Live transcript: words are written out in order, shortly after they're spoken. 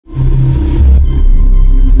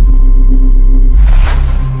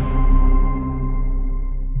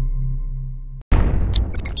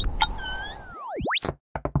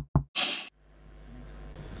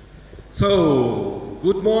So,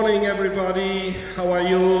 good morning everybody, how are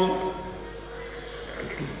you?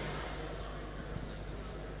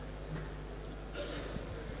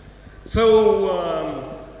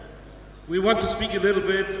 So, we want to speak a little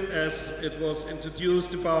bit, as it was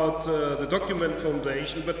introduced, about the Document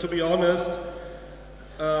Foundation, but to be honest,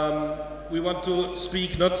 we want to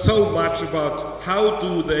speak not so much about how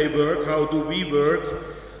do they work, how do we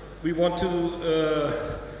work. We want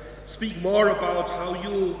to speak more about how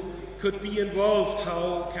you could be involved,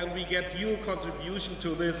 how can we get your contribution to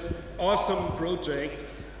this awesome project.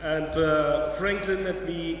 And Franklin and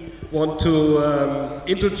me want to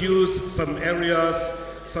introduce some areas,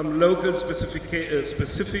 some local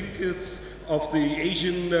specifics of the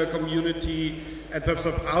Asian community, and perhaps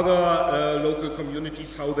of other local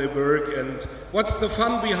communities, how they work, and what's the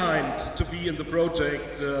fun behind to be in the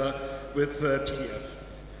project with TDF.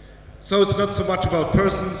 So it's not so much about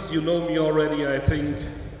persons, you know me already, I think.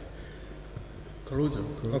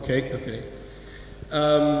 Okay.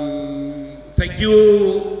 Thank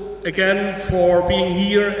you again for being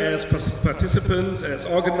here as participants, as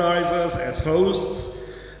organizers, as hosts.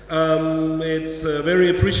 It's very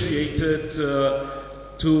appreciated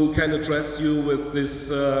to can address you with this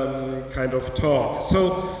kind of talk.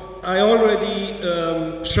 So I already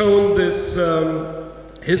shown this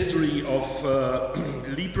history of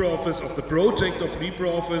LibreOffice, of the project of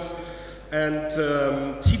LibreOffice, and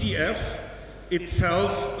TDF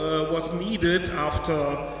itself was needed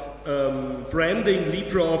after branding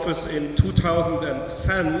LibreOffice in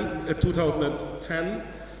 2010,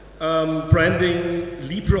 branding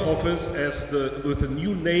LibreOffice as with a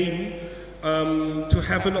new name, to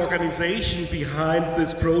have an organization behind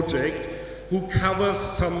this project who covers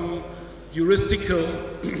some heuristical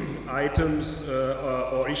items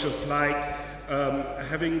or issues like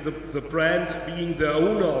having the brand, being the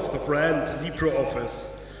owner of the brand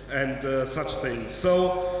LibreOffice, and such things.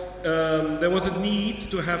 So there was a need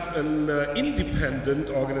to have an independent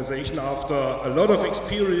organization after a lot of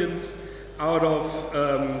experience out of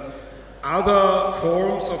other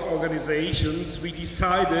forms of organizations. We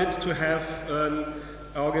decided to have an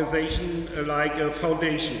organization like a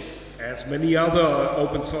foundation, as many other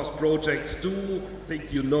open source projects do. I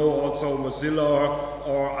think you know also Mozilla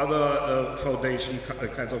or other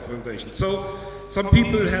kinds of foundations. So some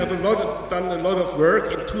people have done a lot of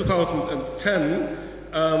work in 2010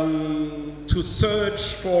 to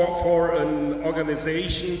search for an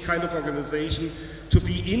organization, kind of organization, to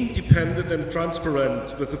be independent and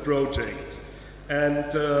transparent with the project.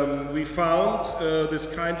 And we found this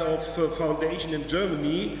kind of foundation in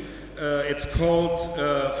Germany. It's called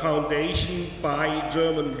Foundation by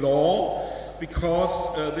German Law,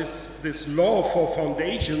 because this law for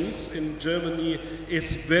foundations in Germany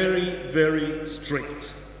is very, very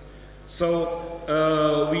strict. So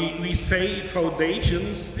we say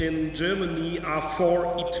foundations in Germany are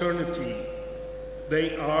for eternity.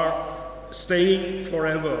 They are staying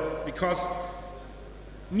forever, because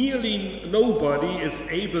nearly nobody is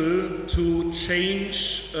able to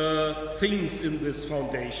change things in this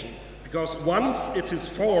foundation. Because once it is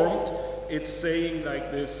formed, it's staying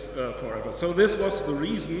like this forever. So this was the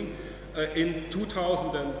reason in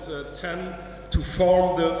 2010 to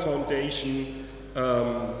form the foundation,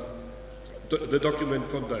 the Document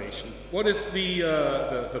Foundation. What is the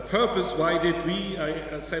purpose? Why did we,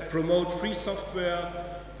 I said, promote free software,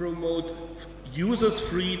 promote users'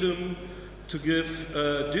 freedom, to give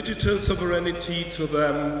digital sovereignty to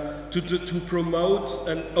them, to promote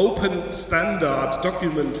an open standard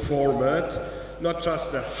document format, not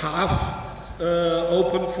just a half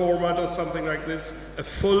open format or something like this, a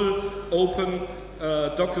full open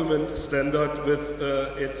document standard with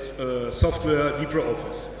its software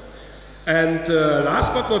LibreOffice. And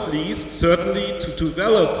last but not least, certainly to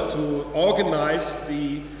develop, to organize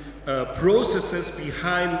the processes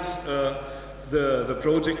behind the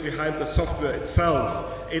project, behind the software itself.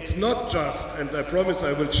 It's not just, and I promise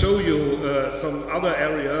I will show you some other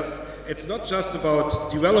areas, it's not just about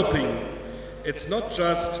developing, it's not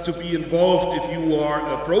just to be involved if you are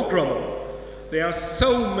a programmer. There are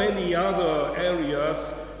so many other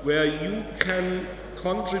areas where you can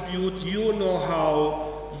contribute your know-how,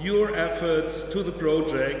 your efforts to the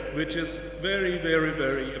project, which is very, very,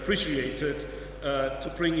 very appreciated to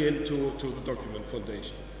bring into the Document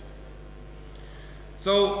Foundation.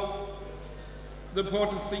 So the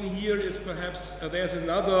important thing here is perhaps there's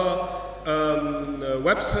another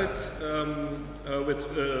website with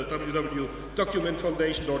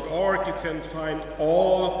www.documentfoundation.org. You can find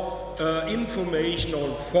all information,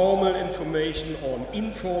 on formal information, on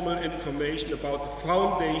informal information about the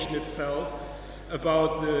foundation itself,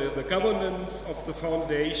 about the governance of the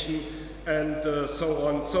foundation, and so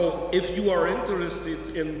on. So if you are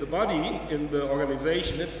interested in the body, in the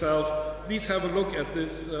organization itself, please have a look at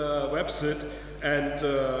this website and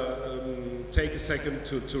take a second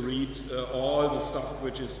to read all the stuff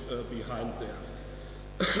which is behind there.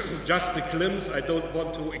 Just a glimpse, I don't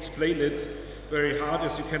want to explain it very hard.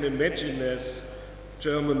 As you can imagine, as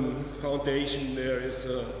German foundation, there is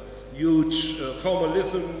a huge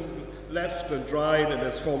formalism left and right, and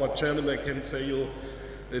as former German I can say you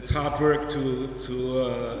it's hard work to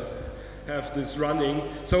have this running.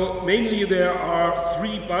 So mainly there are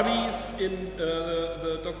 3 bodies in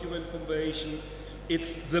the document foundation.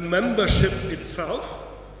 It's the membership itself.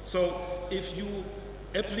 So if you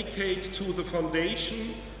applicate to the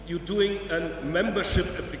foundation, you're doing a membership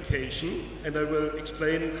application, and I will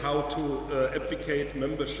explain how to applicate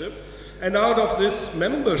membership. And out of this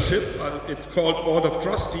membership, it's called Board of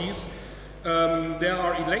Trustees, there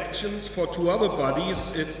are elections for 2 other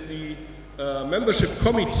bodies. It's the membership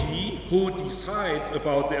committee who decides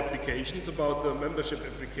about the applications, about the membership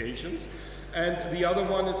applications, and the other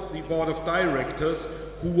one is the board of directors,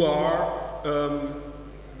 who are,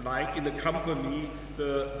 like in a company,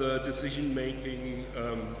 the decision-making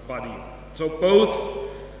body. So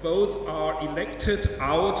both are elected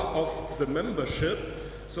out of the membership.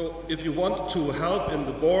 So if you want to help in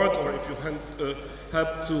the board, or if you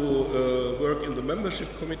help to work in the membership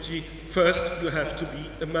committee, first you have to be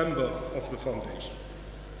a member of the foundation.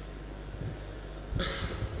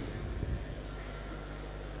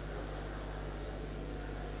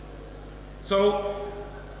 So,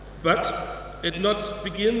 but it not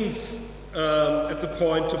begins at the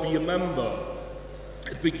point to be a member.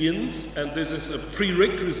 It begins, and this is a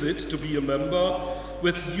prerequisite to be a member,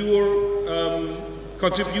 with your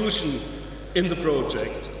contribution in the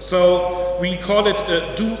project. So we call it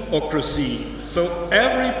a do-ocracy. So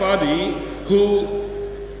everybody who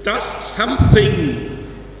does something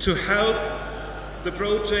to help the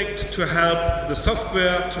project, to help the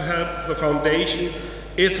software, to help the foundation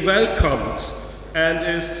is welcomed and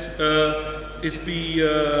is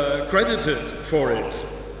credited for it.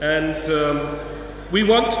 And we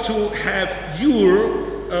want to have your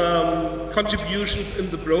contributions in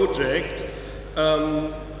the project.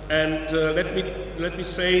 Let me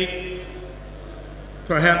say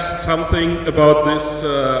perhaps something about this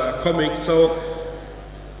comic. So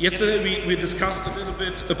yesterday we discussed a little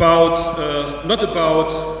bit about, not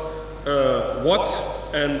about what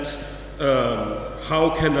and how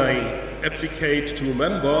can I applicate to a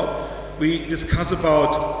member. We discuss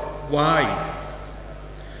about why.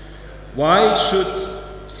 Why should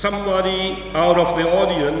somebody out of the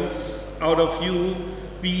audience, out of you,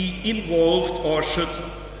 be involved or should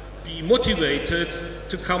be motivated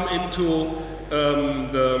to come into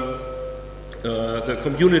the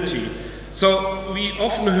community? So we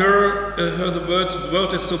often hear the words, the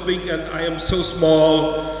world is so big and I am so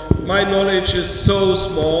small, my knowledge is so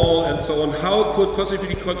small, and so on. How could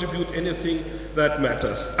possibly contribute anything that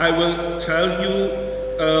matters? I will tell you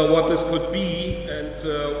what this could be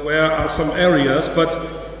and where are some areas, but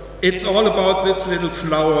it's all about this little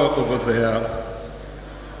flower over there.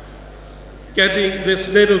 Getting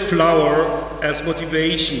this little flower as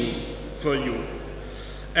motivation for you.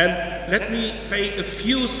 And let me say a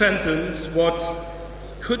few sentences what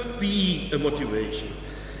could be a motivation.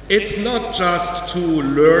 It's not just to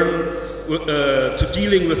learn, to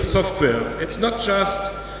dealing with software. It's not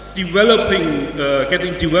just developing,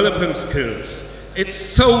 getting development skills. It's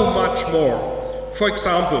so much more. For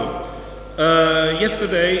example,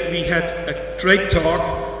 yesterday we had a great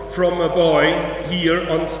talk from a boy here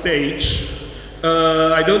on stage.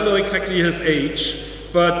 I don't know exactly his age,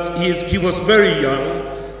 but he was very young,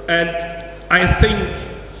 and I think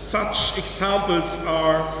such examples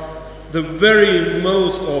are the very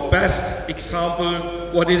most or best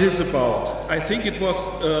example what it is about. I think it was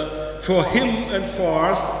for him and for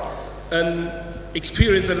us an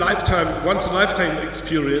experience, a lifetime, once a lifetime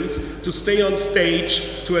experience, to stay on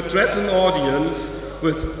stage, to address an audience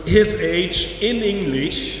with his age in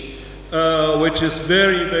English, which is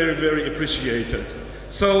very, very, very appreciated.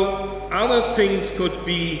 So other things could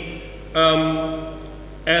be,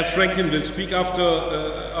 as Franklin will speak after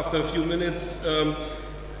a few minutes,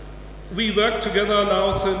 we work together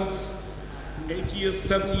now since 8 years,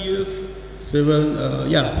 7 years.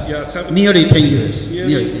 Nearly 10 years.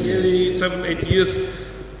 Nearly 7, 8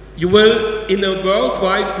 years. You will, in a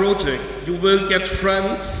worldwide project, you will get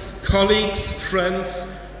friends, colleagues,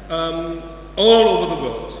 friends, all over the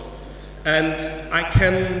world. And I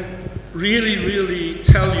can really, really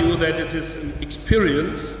tell you that it is an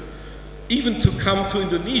experience even to come to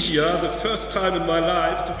Indonesia, the first time in my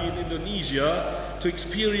life to be in Indonesia, to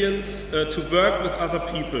experience, to work with other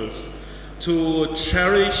peoples, to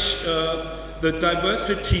cherish the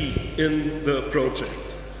diversity in the project.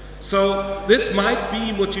 So this might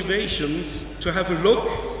be motivations to have a look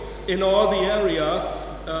in all the areas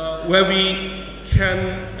where we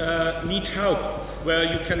can need help, where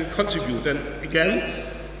you can contribute. And again,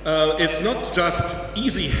 it's not just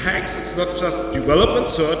easy hacks, it's not just development.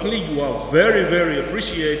 Certainly you are very, very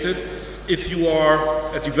appreciated if you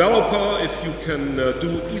are a developer, if you can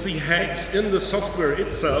do easy hacks in the software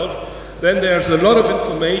itself. Then there's a lot of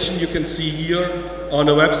information you can see here on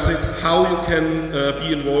a website how you can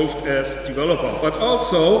be involved as developer. But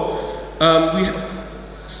also we have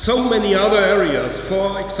so many other areas.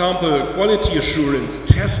 For example, quality assurance,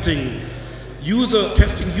 testing user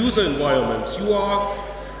environments. You are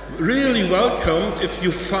really welcomed if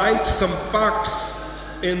you find some bugs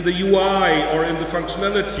in the UI or in the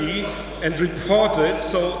functionality and report it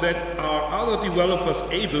so that are other developers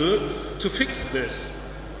able to fix this.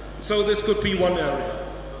 So this could be one area.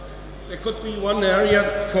 There could be one area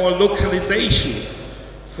for localization,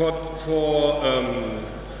 for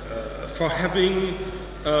having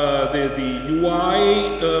the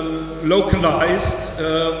UI localized,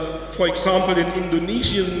 for example, in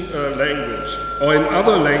Indonesian language or in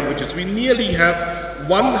other languages. We nearly have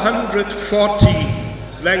 140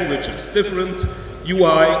 languages, different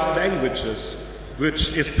UI languages,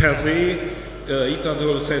 which is per se,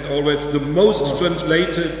 Italo said always, the most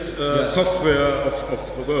translated software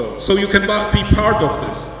of the world. So you can be part of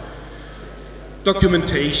this.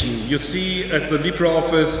 Documentation. You see at the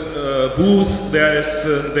LibreOffice booth there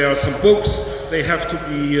are some books. They have to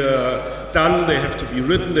be done, they have to be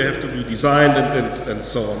written, they have to be designed and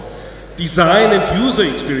so on. Design and user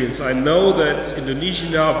experience. I know that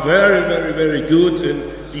Indonesians are very, very, very good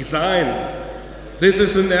in design. This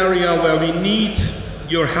is an area where we need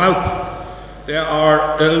your help. There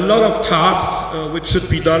are a lot of tasks which should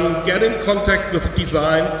be done. Get in contact with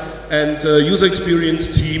design and user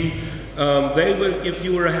experience team. They will give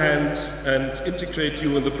you a hand and integrate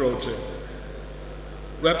you in the project.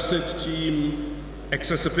 Website team,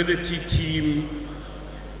 accessibility team,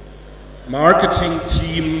 marketing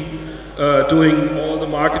team, doing all the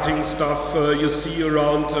marketing stuff you see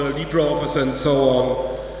around LibreOffice and so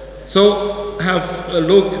on. So have a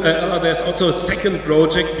look. There's also a second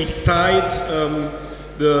project beside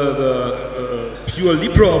the pure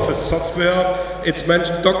LibreOffice software. It's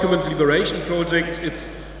mentioned Document Liberation Project.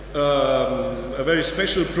 It's a very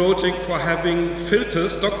special project for having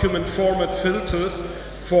filters, document format filters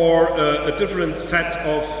for a different set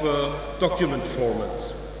of document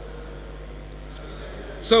formats.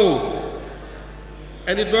 So,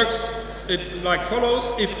 and it works like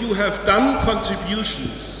follows. If you have done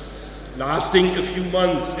contributions lasting a few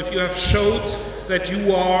months, if you have showed that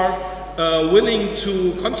you are willing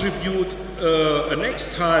to contribute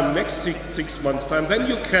next six months time, then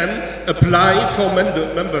you can apply for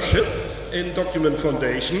membership in Document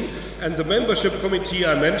Foundation, and the membership committee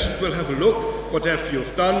I mentioned will have a look. What have you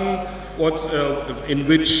done? In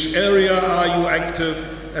which area are you active?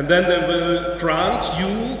 And then they will grant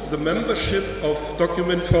you the membership of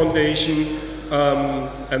Document Foundation,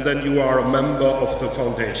 and then you are a member of the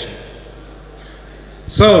foundation.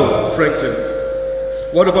 So, Franklin,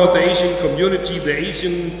 what about the Asian community, the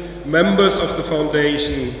Asian members of the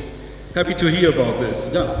foundation? Happy to hear about this.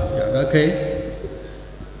 Yeah, okay.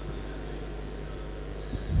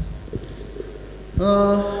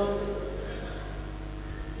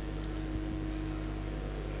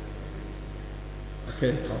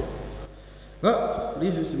 Okay. Well,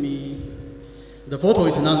 this is me. The photo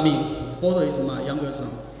is not me. The photo is my younger son.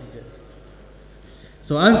 Okay.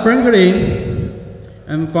 So I'm Franklin.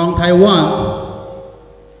 I'm from Taiwan,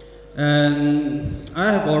 and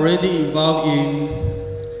I have already involved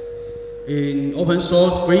in open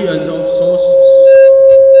source, free and open source.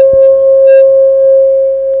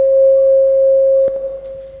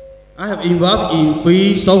 I have involved in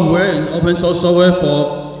free software and open source software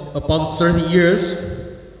for about 30 years.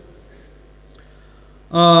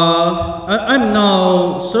 I'm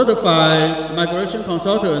now certified migration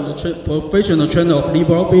consultant and professional trainer of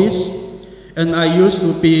LibreOffice. And I used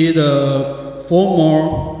to be the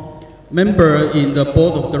former member in the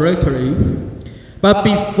board of directory. But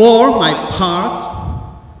before my part,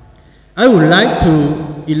 I would like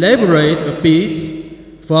to elaborate a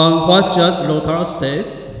bit from what just Lothar said.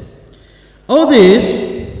 All this,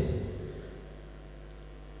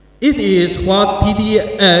 it is what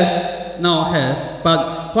PDF now has,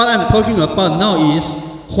 but what I'm talking about now is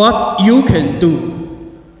what you can do.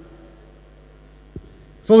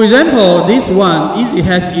 For example, this one, easy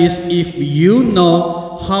hacks is if you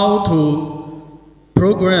know how to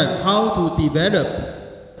program, how to develop.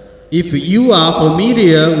 If you are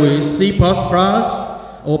familiar with C++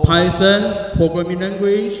 or Python programming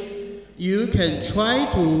language, you can try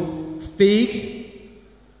to fix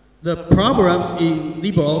the problems in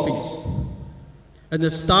LibreOffice and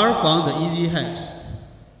start from the easy hacks.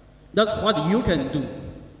 That's what you can do.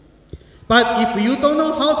 But if you don't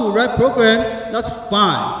know how to write program, that's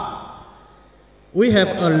fine. We have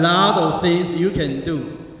a lot of things you can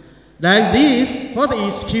do. Like this, what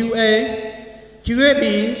is QA? QA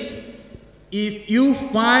means if you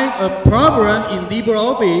find a problem in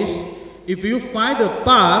LibreOffice, if you find a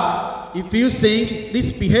bug, if you think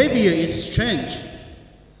this behavior is strange,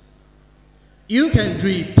 you can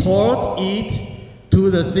report it to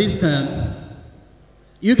the system.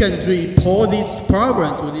 You can report this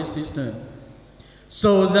problem to this system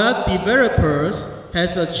so that developers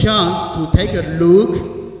has a chance to take a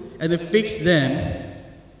look and fix them.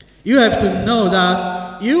 You have to know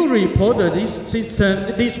that you reported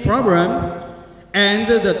this problem, and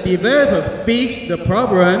the developer fixed the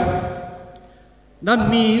problem. That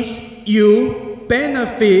means you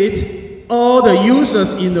benefit all the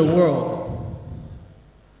users in the world.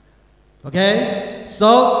 Okay?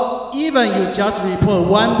 So even you just report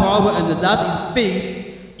one problem and that is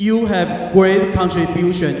fixed, you have great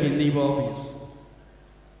contribution in LibreOffice.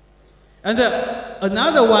 And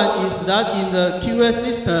another one is that in the QA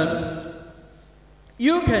system,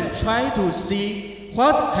 you can try to see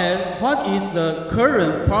what is the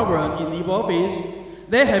current problem in LibreOffice.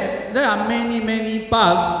 There are many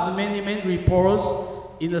bugs, many reports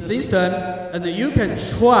in the system, and you can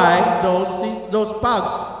try those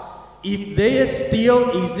bugs if they still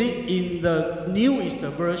exist in the newest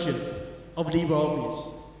version of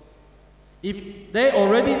LibreOffice. If they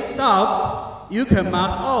already solved, you can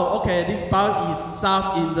mark, oh, okay, this bug is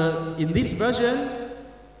solved in this version,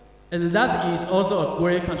 and that is also a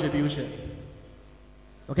great contribution.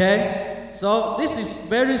 Okay? So this is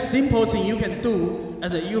very simple thing you can do,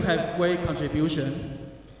 and you have great contribution.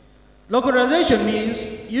 Localization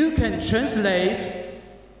means you can translate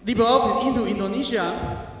LibreOffice into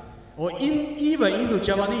Indonesia or even into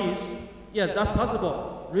Japanese. Yes, that's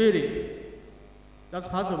possible, really. That's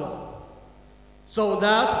possible. So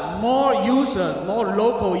that more users, more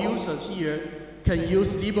local users here can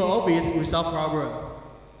use LibreOffice without problem.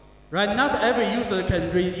 Right? Not every user can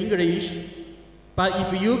read English, but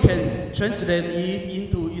if you can translate it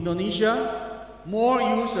into Indonesia, more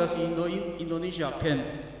users in Indonesia can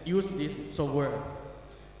use this software.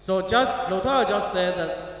 So Lothar just said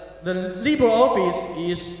that the LibreOffice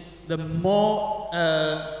is the more,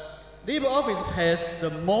 LibreOffice has the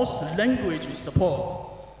most language support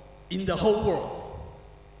in the whole world.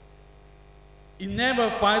 You never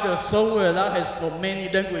find a software that has so many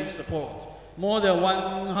language support. More than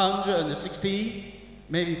 160,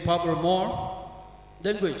 maybe probably more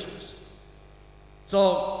languages.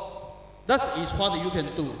 So that is what you can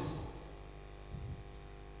do.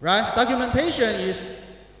 Right? Documentation is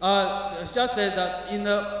just said that in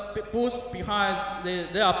the booth behind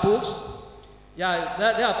there are books. Yeah,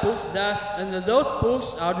 there are books that, and those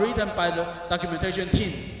books are written by the documentation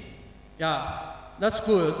team. Yeah, that's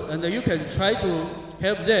good, and you can try to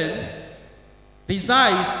help them.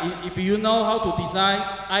 Designs, if you know how to design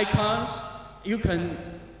icons, you can,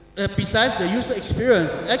 besides the user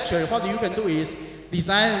experience, actually what you can do is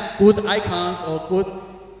design good icons or good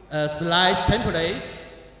slides template.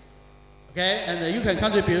 Okay, and you can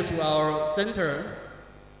contribute to our center.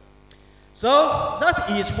 So that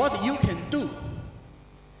is what you can do.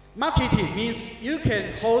 Marketing means you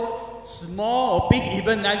can hold small or big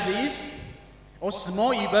event like this, or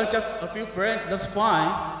small event, just a few friends, that's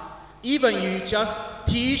fine. Even you just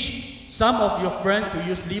teach some of your friends to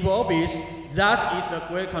use LibreOffice, that is a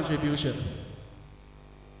great contribution.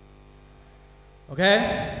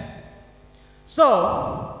 Okay?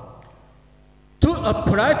 So, to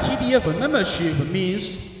apply TDF membership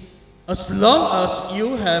means as long as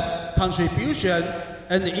you have contribution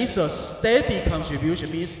and it's a steady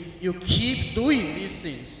contribution, means you keep doing these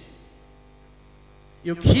things.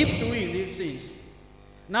 You keep doing these things.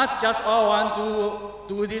 Not just, oh, I want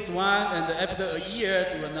to do this one and after a year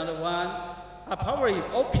do another one. Probably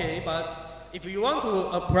okay, but if you want to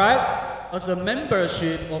apply as a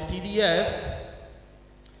membership of TDF,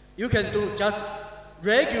 you can do just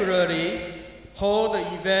regularly hold the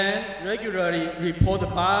event, regularly report the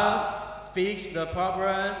bugs, fix the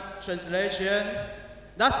problems, translation.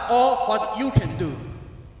 That's all what you can do.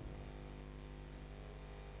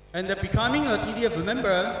 And becoming a TDF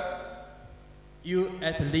member, you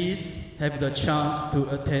at least have the chance to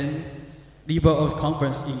attend LibreOffice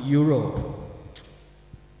conference in Europe.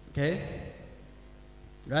 Okay?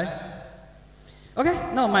 Right?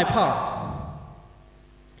 Okay, now my part.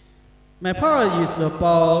 My part is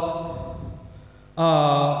about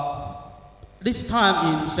this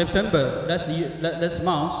time in September, last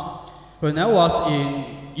month, when I was in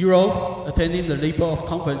Europe attending the LibreOffice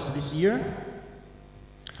conference this year.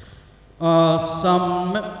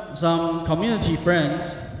 Some community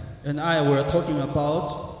friends and I were talking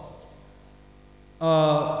about,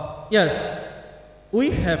 yes,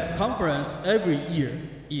 we have conference every year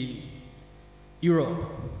in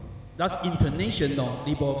Europe. That's international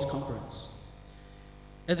LibreOffice conference.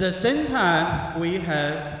 At the same time, we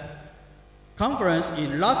have conference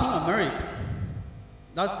in Latin America.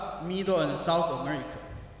 That's Middle and South America.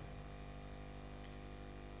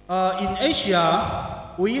 In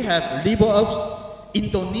Asia, we have LibreOffice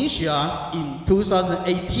Indonesia in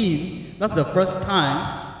 2018. That's the first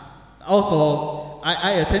time. Also,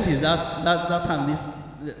 I attended that time.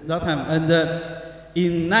 And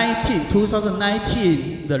in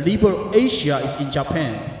 2019, the LibreAsia is in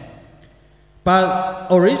Japan. But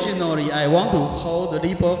originally, I want to hold the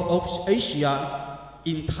LibreOffice Asia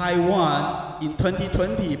in Taiwan in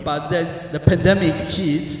 2020, but then the pandemic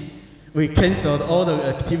hit. We canceled all the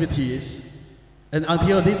activities. And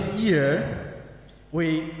until this year,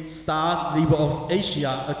 we start LibreOffice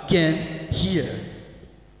Asia again here.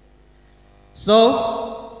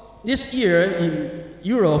 So this year in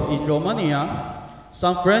Europe, in Romania,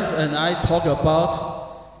 some friends and I talk about,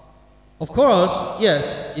 of course,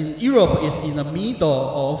 yes, in Europe is in the middle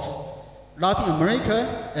of Latin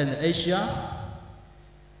America and Asia.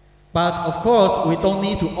 But of course, we don't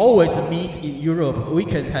need to always meet in Europe. We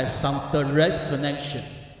can have some direct connection.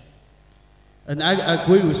 And I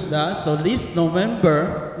agree with that. So this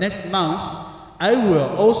November, next month, I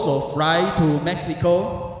will also fly to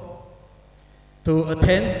Mexico to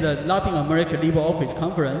attend the Latin America LibreOffice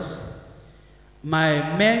conference.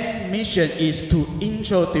 My main mission is to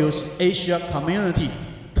introduce Asia community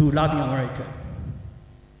to Latin America.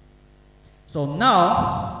 So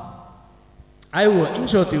now, I will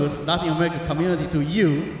introduce Latin American community to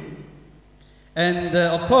you. And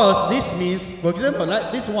of course, this means, for example,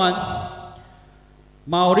 like this one,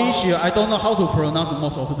 Mauricio, I don't know how to pronounce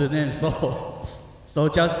most of the names, so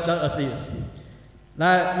just assist.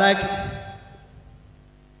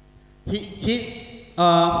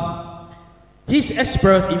 He's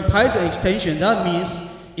expert in Python extension. That means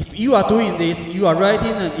if you are doing this, you are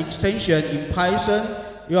writing an extension in Python,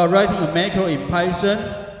 you are writing a macro in Python,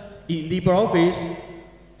 in LibreOffice,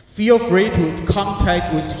 feel free to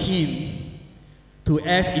contact with him to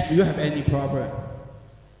ask if you have any problem.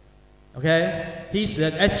 Okay? He's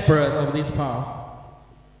an expert of this part.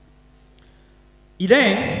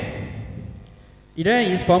 Elaine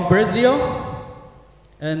is from Brazil,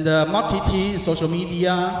 and marketing, social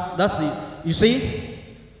media, that's it. You see,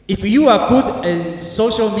 if you are good in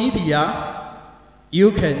social media,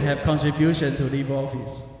 you can have contribution to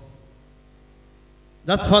LibreOffice.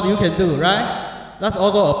 That's what you can do, right? That's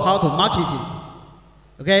also a part of marketing.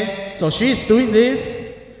 Okay? So she's doing this,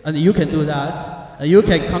 and you can do that. And you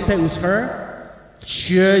can contact with her,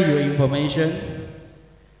 share your information.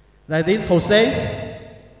 Like this, Jose.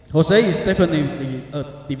 Jose is definitely a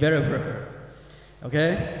developer.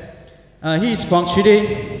 Okay? He is from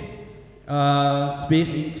Chile,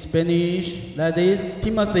 speaks in Spanish. Like this,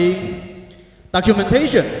 Timothy.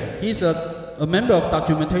 Documentation. He's a member of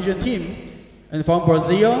documentation team. And from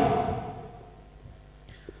Brazil,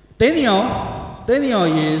 Daniel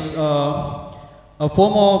is a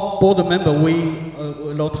former board member.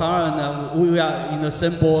 Lothar and we are in the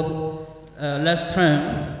same board last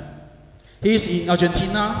term. He's in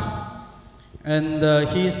Argentina, and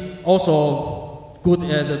he's also good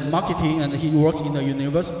at marketing, and he works in the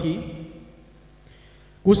university.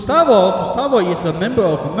 Gustavo is a member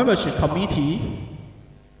of membership committee.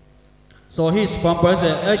 So he's from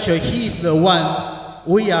Brazil. Actually, he's the one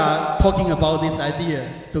we are talking about this idea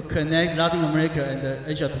to connect Latin America and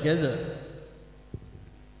Asia together.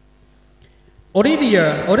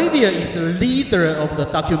 Olivia is the leader of the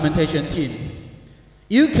documentation team.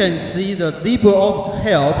 You can see the LibreOffice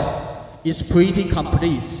help is pretty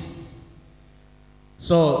complete.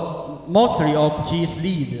 So mostly of his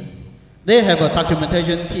lead. They have a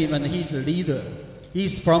documentation team and he's the leader.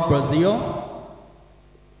 He's from Brazil.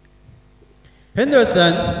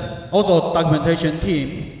 Henderson, also documentation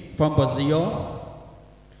team from Brazil.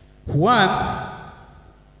 Juan,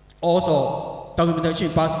 also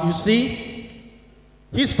documentation, but you see,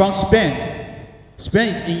 he's from Spain. Spain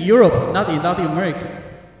is in Europe, not in Latin America.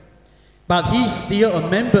 but he's still a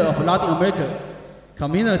member of Latin America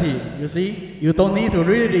community. You see, you don't need to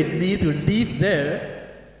really live there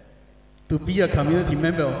to be a community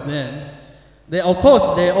member of them. Of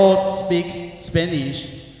course, they all speak Spanish,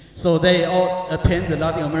 so they all attend the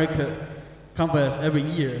Latin America conference every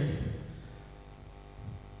year.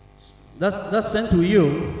 That's sent to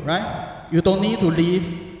you, right? You don't need to live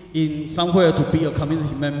in somewhere to be a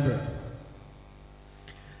community member.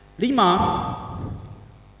 Lima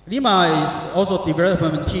is also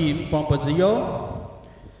development team from Brazil.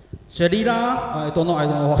 Shelila, I don't know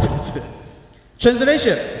what it is.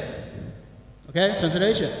 Translation. Okay,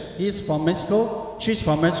 translation. He's from Mexico, she's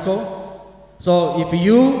from Mexico. So if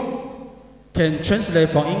you can translate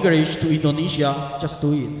from English to Indonesia, just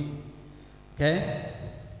do it. Okay?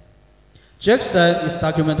 Jackson is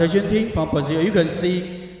documentation team from Brazil. You can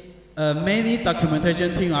see many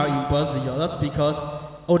documentation teams are in Brazil. That's because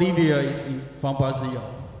Olivia is from Brazil.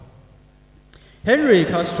 Henry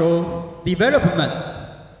Castro, development.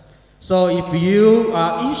 So if you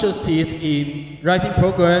are interested in writing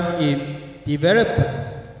program in develop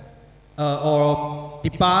or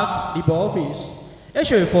debug LibreOffice,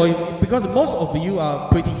 actually because most of you are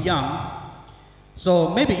pretty young, so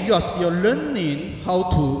maybe you are still learning how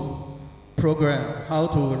to program, how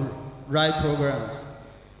to write programs.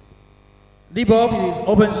 LibreOffice is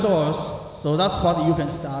open source, so that's what you can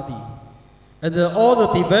study. And all the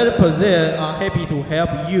developers there are happy to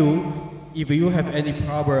help you if you have any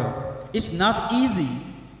problem. It's not easy.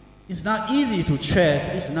 It's not easy to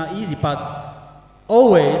check. It's not easy, but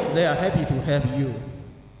always they are happy to help you.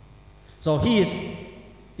 So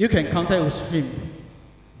you can contact with him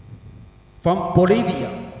from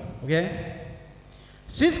Bolivia. Okay.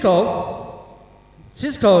 Cisco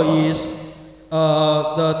is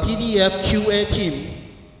the TDF QA team.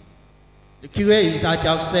 The QA is, I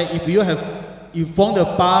just say, if you found a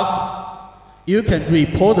bug, you can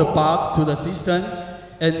report the bug to the system,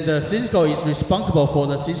 and the Cisco is responsible for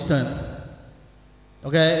the system.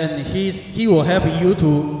 Okay, and he will help you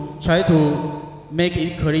to try to make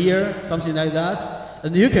it clear, something like that.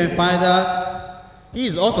 And you can find that he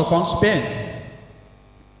is also from Spain.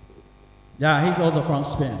 Yeah, he's also from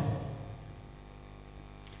Spain.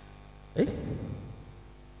 Hey?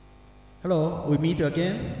 Hello, we meet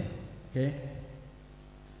again. Okay.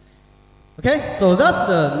 Okay, so that's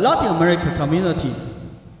the Latin American community.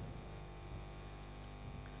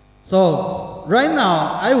 So right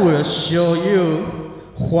now I will show you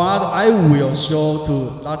what I will show to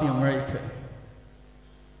Latin America.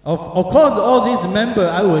 Of course, all these members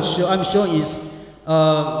I'm showing is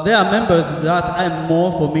they are members that I'm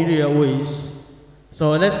more familiar with.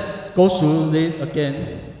 So let's go through this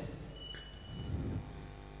again.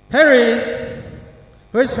 Harris,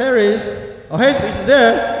 where's Harris? Oh, Harris is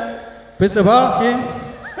there. Please about him.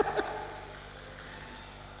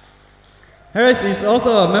 Harris is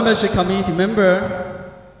also a membership committee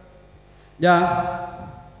member. Yeah.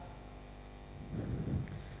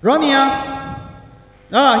 Ronia.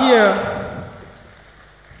 Here.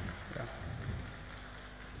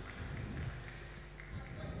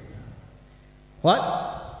 What?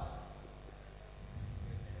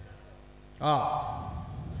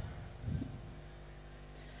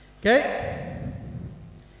 Okay.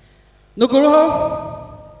 Nugroho?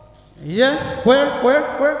 Yeah. Where?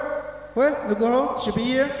 Nugroho should be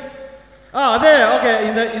here. There. Okay.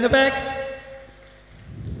 In the back.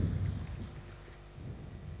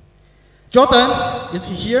 Jordan, is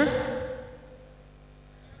he here?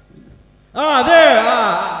 There.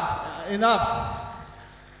 Enough.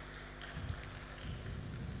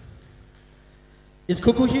 Is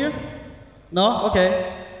Kuku here? No?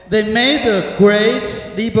 Okay. They made a great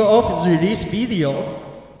LibreOffice release video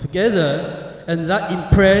together, and that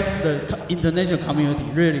impressed the international community,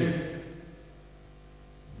 really.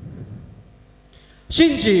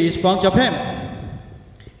 Shinji is from Japan,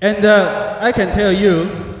 and I can tell you,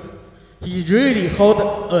 he really holds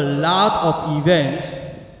a lot of events,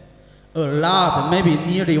 maybe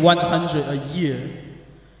nearly 100 a year,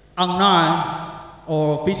 online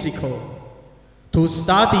or physical, to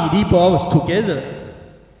study LibreOffice together,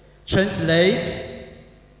 translate,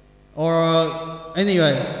 or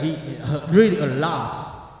anyway, really a lot.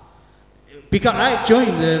 Because I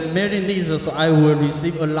joined the mailing list, so I will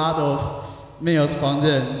receive a lot of mails from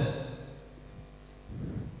them.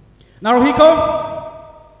 Naruhiko,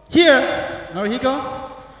 here,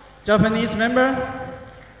 Naruhiko, Japanese member.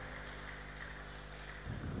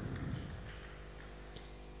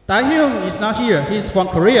 Daehyun is not here, he's from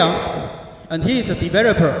Korea, and he is a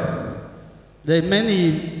developer. They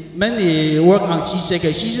many work on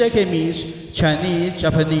CCK. CCK means Chinese,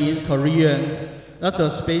 Japanese, Korean, That's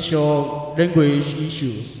a special language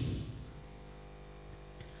issues.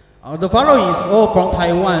 The following is all from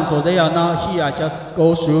Taiwan, so they are not here. I just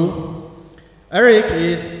go through. Eric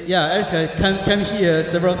came here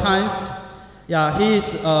several times. Yeah, he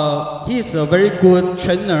is a very good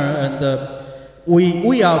trainer, and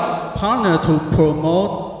we are partner to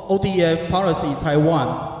promote ODF policy in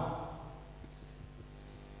Taiwan.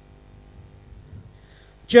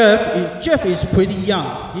 Jeff is pretty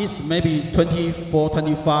young. He's maybe 24,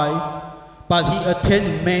 25, but he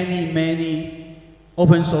attended many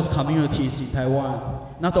open source communities in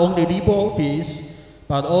Taiwan. Not only LibreOffice,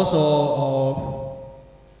 but also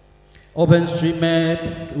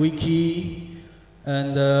OpenStreetMap, Wiki,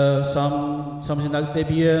 and something like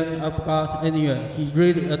Debian, I forgot. Anyway, he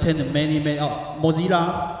really attended many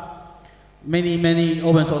Mozilla, many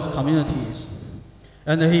open source communities.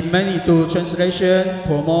 And he mainly do translation,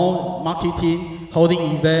 promote, marketing, holding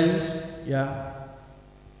events. Yeah.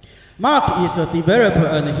 Mark is a developer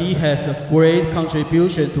and he has a great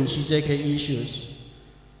contribution to CJK issues.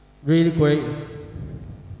 Really great.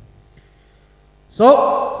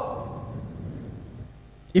 So,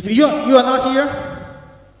 if you are not here,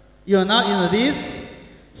 you are not in the list,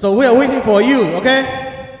 so we are waiting for you,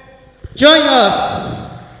 okay? Join us.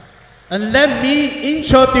 And let me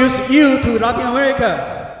introduce you to Latin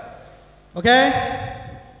America, okay?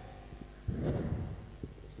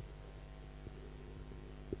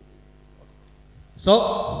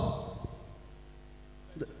 So,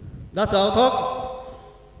 that's our talk.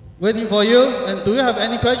 Waiting for you. And do you have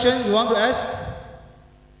any question you want to ask?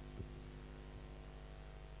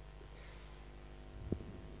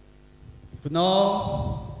 If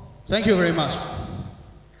no, thank you very much.